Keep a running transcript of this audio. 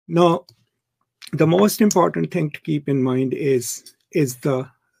Now, the most important thing to keep in mind is the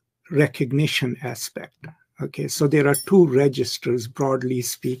recognition aspect. Okay, so there are two registers, broadly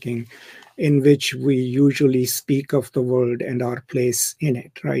speaking, in which we usually speak of the world and our place in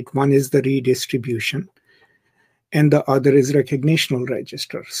it, right? One is the redistribution, and the other is recognitional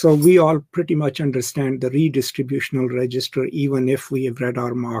register. So we all pretty much understand the redistributional register, even if we have read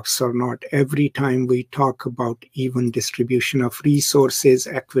our Marx or not. Every time we talk about even distribution of resources,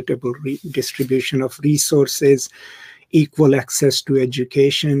 equitable distribution of resources, equal access to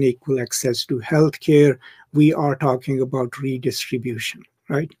education, equal access to healthcare, we are talking about redistribution,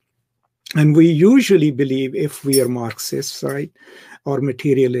 right? And we usually believe, if we are Marxists, right, or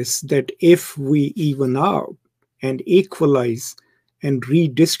materialists, that if we even out and equalize and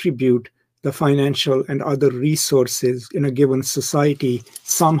redistribute the financial and other resources in a given society,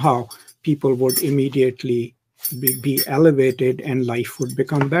 somehow people would immediately be elevated and life would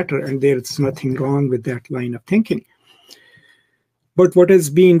become better. And there's nothing wrong with that line of thinking. But what has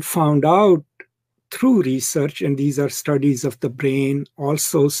been found out through research, and these are studies of the brain,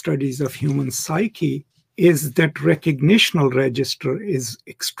 also studies of human psyche, is that recognitional register is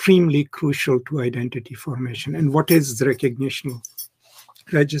extremely crucial to identity formation. And what is the recognitional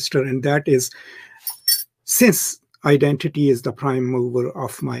register? And that is, since identity is the prime mover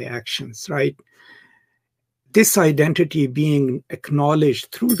of my actions, right? This identity being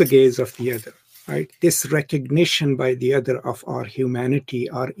acknowledged through the gaze of the other, right? This recognition by the other of our humanity,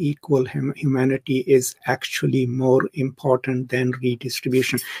 our equal humanity, is actually more important than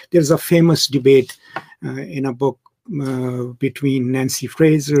redistribution. There's a famous debate in a book between Nancy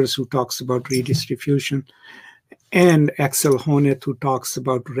Fraser, who talks about redistribution, and Axel Honneth, who talks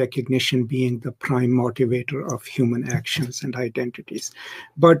about recognition being the prime motivator of human actions and identities.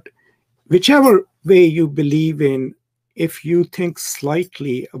 But whichever way you believe in, if you think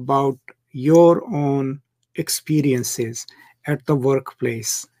slightly about your own experiences at the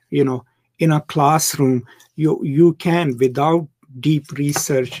workplace, you know, in a classroom, you can, without deep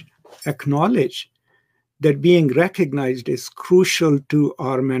research, acknowledge that being recognized is crucial to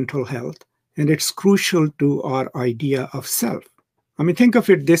our mental health, and it's crucial to our idea of self. I mean, think of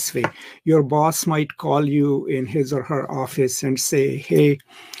it this way. Your boss might call you in his or her office and say, hey,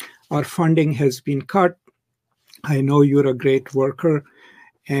 our funding has been cut. I know you're a great worker,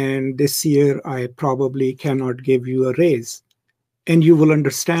 and this year I probably cannot give you a raise. And you will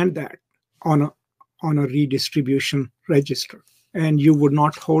understand that on a redistribution register, and you would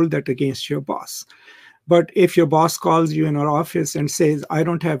not hold that against your boss. But if your boss calls you in our office and says, I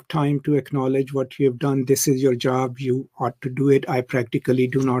don't have time to acknowledge what you have done, this is your job, you ought to do it, I practically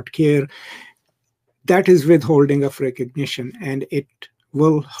do not care, that is withholding of recognition, and it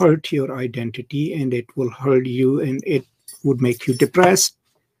will hurt your identity, and it will hurt you, and it would make you depressed.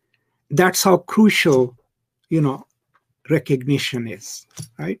 That's how crucial, you know, recognition is,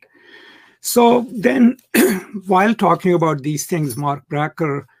 right? So then, while talking about these things, Mark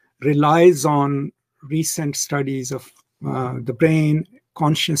Bracher relies on recent studies of the brain,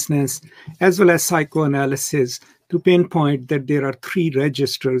 consciousness, as well as psychoanalysis to pinpoint that there are three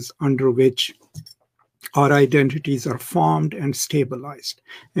registers under which our identities are formed and stabilized.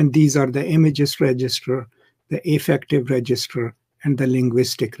 And these are the imagist register, the affective register, and the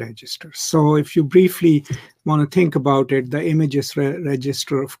linguistic register. So if you briefly want to think about it, the imagist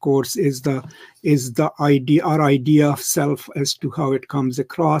register, of course, is the idea, our idea of self as to how it comes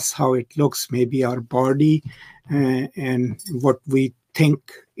across, how it looks, maybe our body, and what we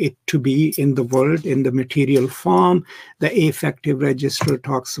think it to be in the world, in the material form. The affective register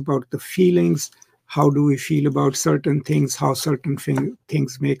talks about the feelings. How do we feel about certain things, how certain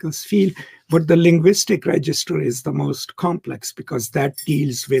things make us feel. But the linguistic register is the most complex, because that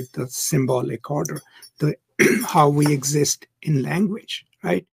deals with the symbolic order, how we exist in language, right?